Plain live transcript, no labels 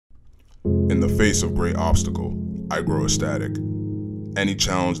In the face of great obstacle, I grow ecstatic. Any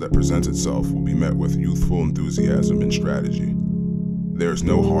challenge that presents itself will be met with youthful enthusiasm and strategy. There is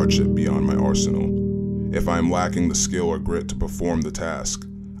no hardship beyond my arsenal. If I am lacking the skill or grit to perform the task,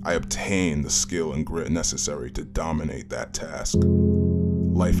 I obtain the skill and grit necessary to dominate that task.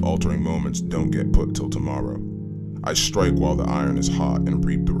 Life-altering moments don't get put till tomorrow. I strike while the iron is hot and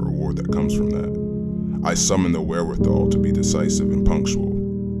reap the reward that comes from that. I summon the wherewithal to be decisive and punctual.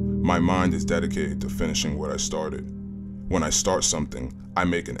 My mind is dedicated to finishing what I started. When I start something, I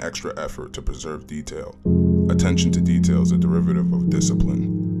make an extra effort to preserve detail. Attention to detail is a derivative of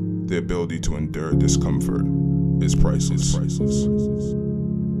discipline. The ability to endure discomfort is priceless.